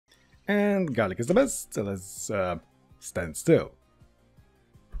And garlic is the best, so let's stand still.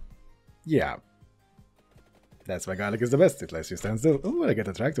 Yeah. That's why garlic is the best, it lets you stand still. Oh, I get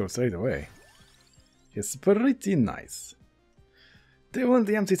a tractor straight away. It's pretty nice. Do you want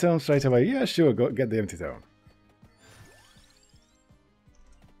the empty tome straight away? Yeah, sure, go get the empty tome.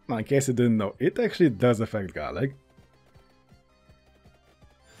 Now, in case you didn't know, it actually does affect garlic.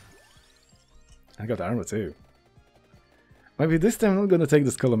 I got armor too. Maybe this time I'm not gonna take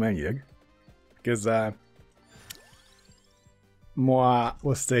the Skullomaniac, because Moa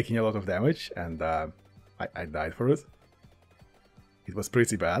was taking a lot of damage, and I died for it. It was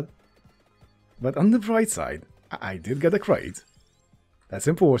pretty bad. But on the bright side, I did get a crate. That's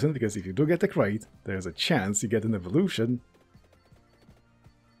important, because if you do get a crate, there's a chance you get an evolution,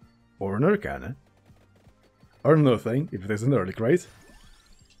 or an Arcana, or nothing if it is an early crate.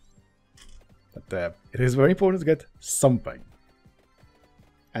 But it is very important to get something.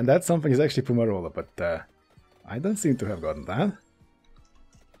 And that something is actually Pumarola, but I don't seem to have gotten that.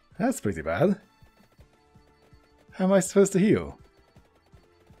 That's pretty bad. How am I supposed to heal?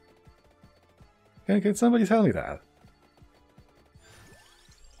 Can somebody tell me that?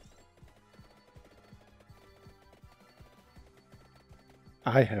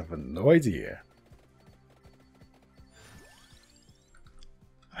 I have no idea.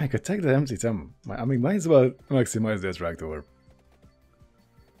 I could take the empty tome. I mean, might as well maximize the attract orb.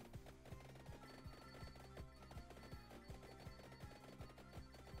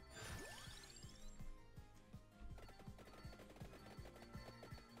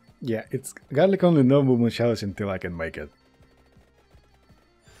 Yeah, it's garlic only no movement challenge until I can make it.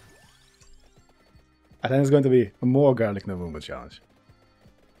 And then it's going to be a more garlic no movement challenge.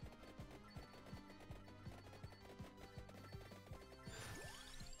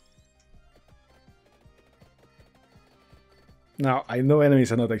 Now, I know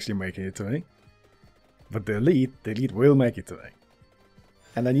enemies are not actually making it to me, but the elite will make it to me.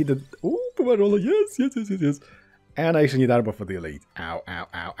 And I need the... Ooh, Pumarola, yes. And I actually need armor for the elite. Ow, ow,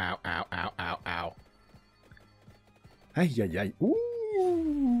 ow, ow, ow, ow, ow, ow. Ay, ay, ay.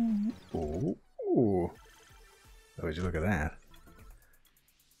 Ooh. Ooh. Ooh. Would you look at that?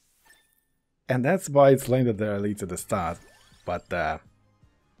 And that's why it's lame that there are elites at the start. But,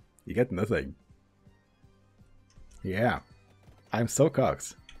 you get nothing. Yeah. I'm so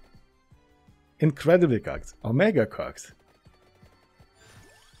cocked. Incredibly cocked. Omega cocked.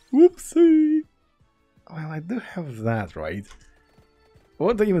 Whoopsie! Well, I do have that, right?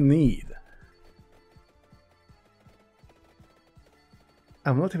 What do you even need?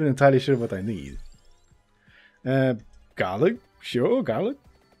 I'm not even entirely sure what I need. Garlic? Sure, garlic.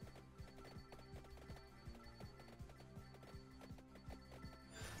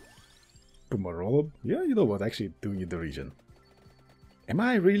 Pumarola? Yeah, you know what, actually do need the region. Am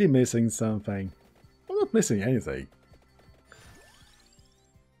I really missing something? I'm not missing anything.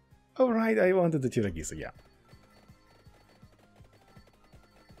 Oh right, I wanted the Chiragisu, yeah.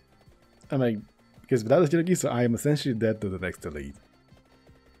 I mean, because without the Chiragisu, I am essentially dead to the next elite.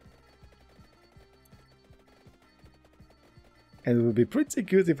 And it would be pretty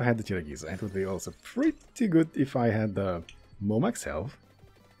good if I had the Chiragisu, and it would be also pretty good if I had the Momax health.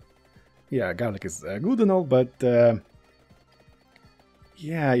 Yeah, garlic is good and all, but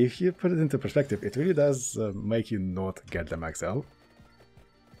yeah, if you put it into perspective, it really does make you not get the max health.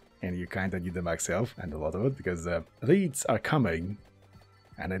 And you kinda need the max health, and a lot of it, because elites are coming,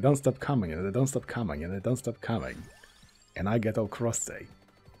 and they don't stop coming, and they don't stop coming, and they don't stop coming. And I get all crusty.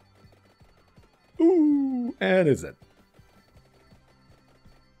 Ooh, and it's it.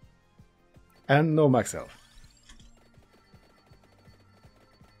 And no max health.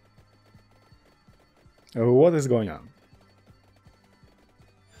 Oh, what is going on?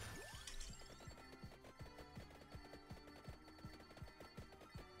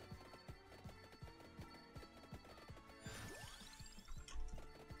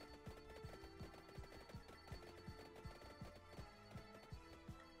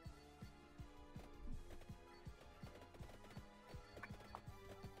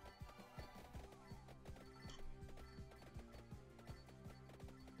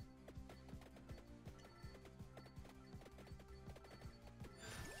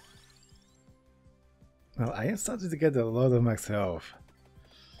 Well, I am starting to get a lot of max health.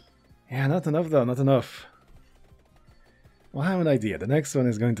 Yeah, not enough though, not enough. Well, I have an idea. The next one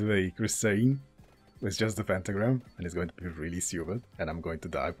is going to be Crusade with just the pentagram, and it's going to be really stupid, and I'm going to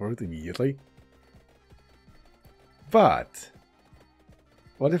die for it immediately. But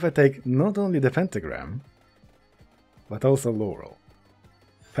what if I take not only the pentagram, but also Laurel?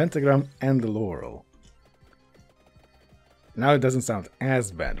 Pentagram and the Laurel. Now it doesn't sound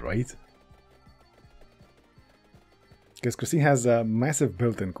as bad, right? Because Christine has a massive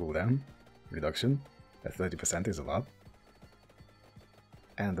built-in cooldown reduction. That 30% is a lot.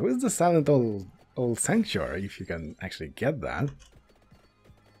 And with the silent old sanctuary, if you can actually get that,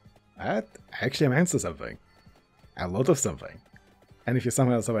 that actually amounts to something. A lot of something. And if you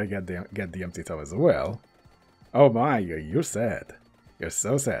somehow get the empty top as well, oh my, you're sad. You're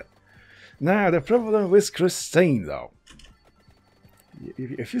so sad. Now, the problem with Christine, though.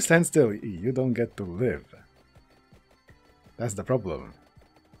 If you stand still, you don't get to live. That's the problem.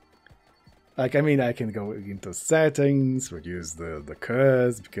 Like, I mean, I can go into settings, reduce the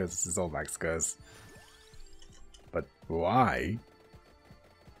curse, because this is all max curse. But why?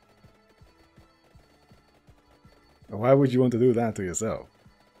 Why would you want to do that to yourself?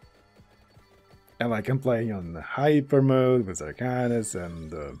 And like, I'm playing on hyper mode with Arcanus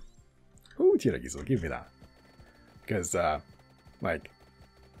and... oh, Tiragiso, give me that. Because, like...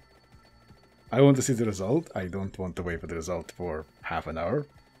 I want to see the result. I don't want to wait for the result for half an hour.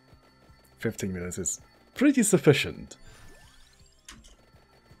 15 minutes is pretty sufficient.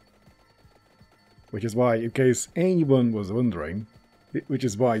 Which is why, in case anyone was wondering, which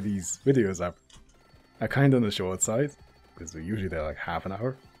is why these videos are kind of on the short side, because usually they're like half an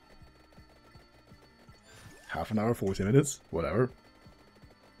hour. Half an hour, 40 minutes, whatever.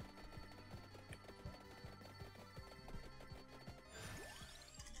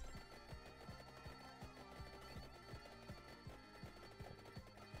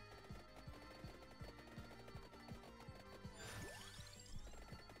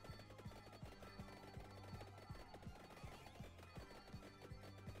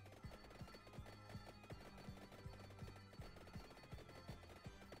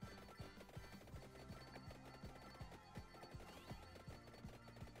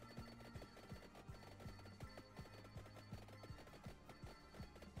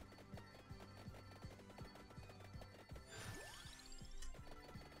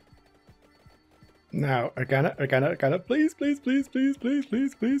 Now, Arcana, please, please, please, please, please,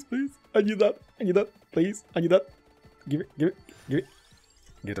 please, please, please. I need that, please, I need that. Give it. Give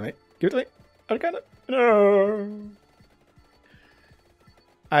it to me, Arcana. No!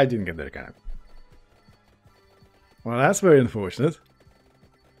 I didn't get the Arcana. Well, that's very unfortunate.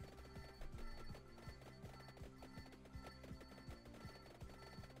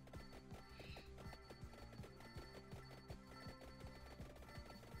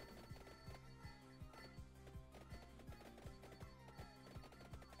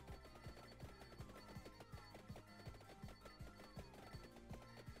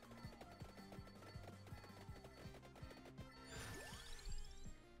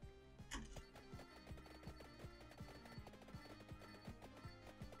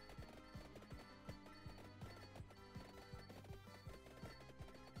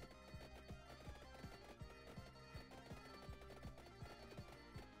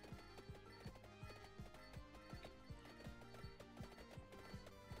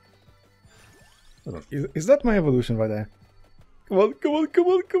 Is that my evolution right there? Come on, come on, come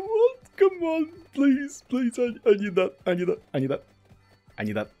on, come on, come on, please, please, I need that, I need that, I need that, I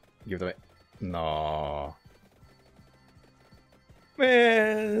need that, give it away. No.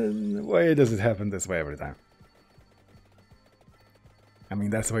 Man, why does it happen this way every time? I mean,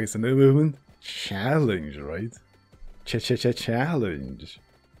 that's why it's a new movement. Challenge, right? Challenge.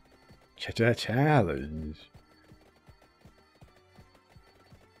 Challenge.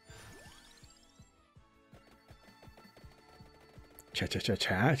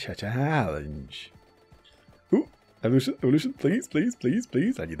 Challenge. Ooh, evolution, please, please, please,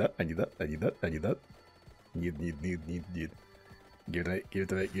 please. I need that, I need that, I need that, I need that. Need. Give it away, give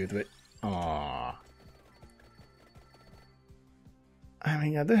it away, give it away. Aww. I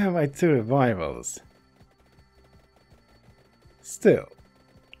mean, I do have my 2 revivals. Still.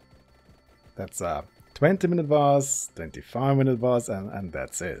 That's a 20-minute boss, 25-minute boss, and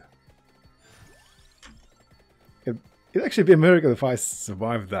that's it. It'd actually be a miracle if I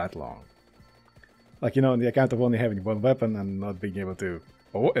survived that long. Like, you know, on the account of only having 1 weapon and not being able to...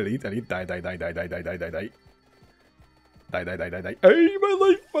 Oh, elite, die. Die. Hey, my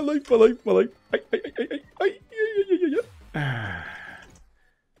life.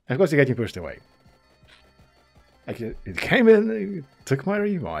 Of course, you're getting pushed away. Actually, it came in, it took my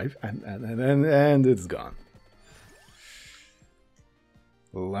revive, and it's gone.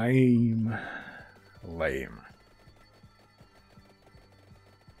 Lame.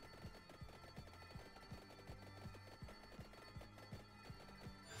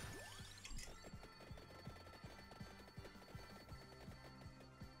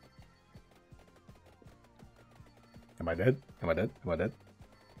 Am I dead? Am I dead? Am I dead?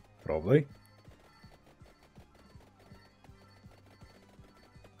 Probably.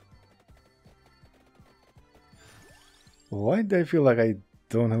 Why do I feel like I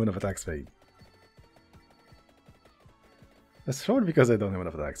don't have enough attack speed? That's probably because I don't have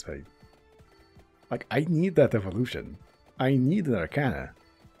enough attack speed. Like, I need that evolution. I need an Arcana.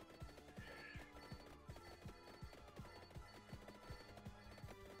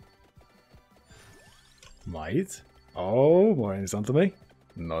 Might? Oh, more enemies onto me?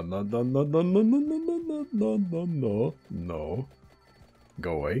 No, no, no, no, no, no, no, no, no, no, no, no, no.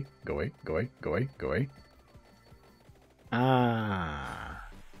 Go away, go away, go away, go away, go away. Ah.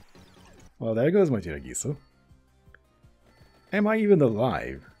 Well, there goes my Tiragisu. Am I even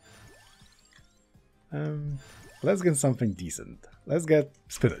alive? Let's get something decent. Let's get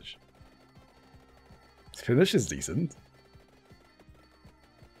spinach. Spinach is decent.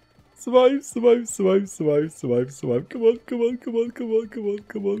 Survive, survive, survive, survive, survive, survive. Come on, come on, come on, come on, come on,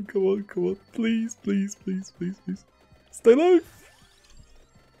 come on, come on, come on. Please, please, please, please, please. Stay alive.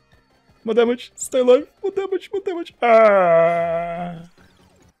 More damage. Stay alive. More damage, more damage. Ah.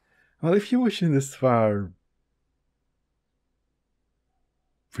 Well, if you're watching this far,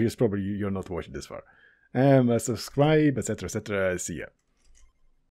 here's probably you're not watching this far. Subscribe, etc., etc. See ya.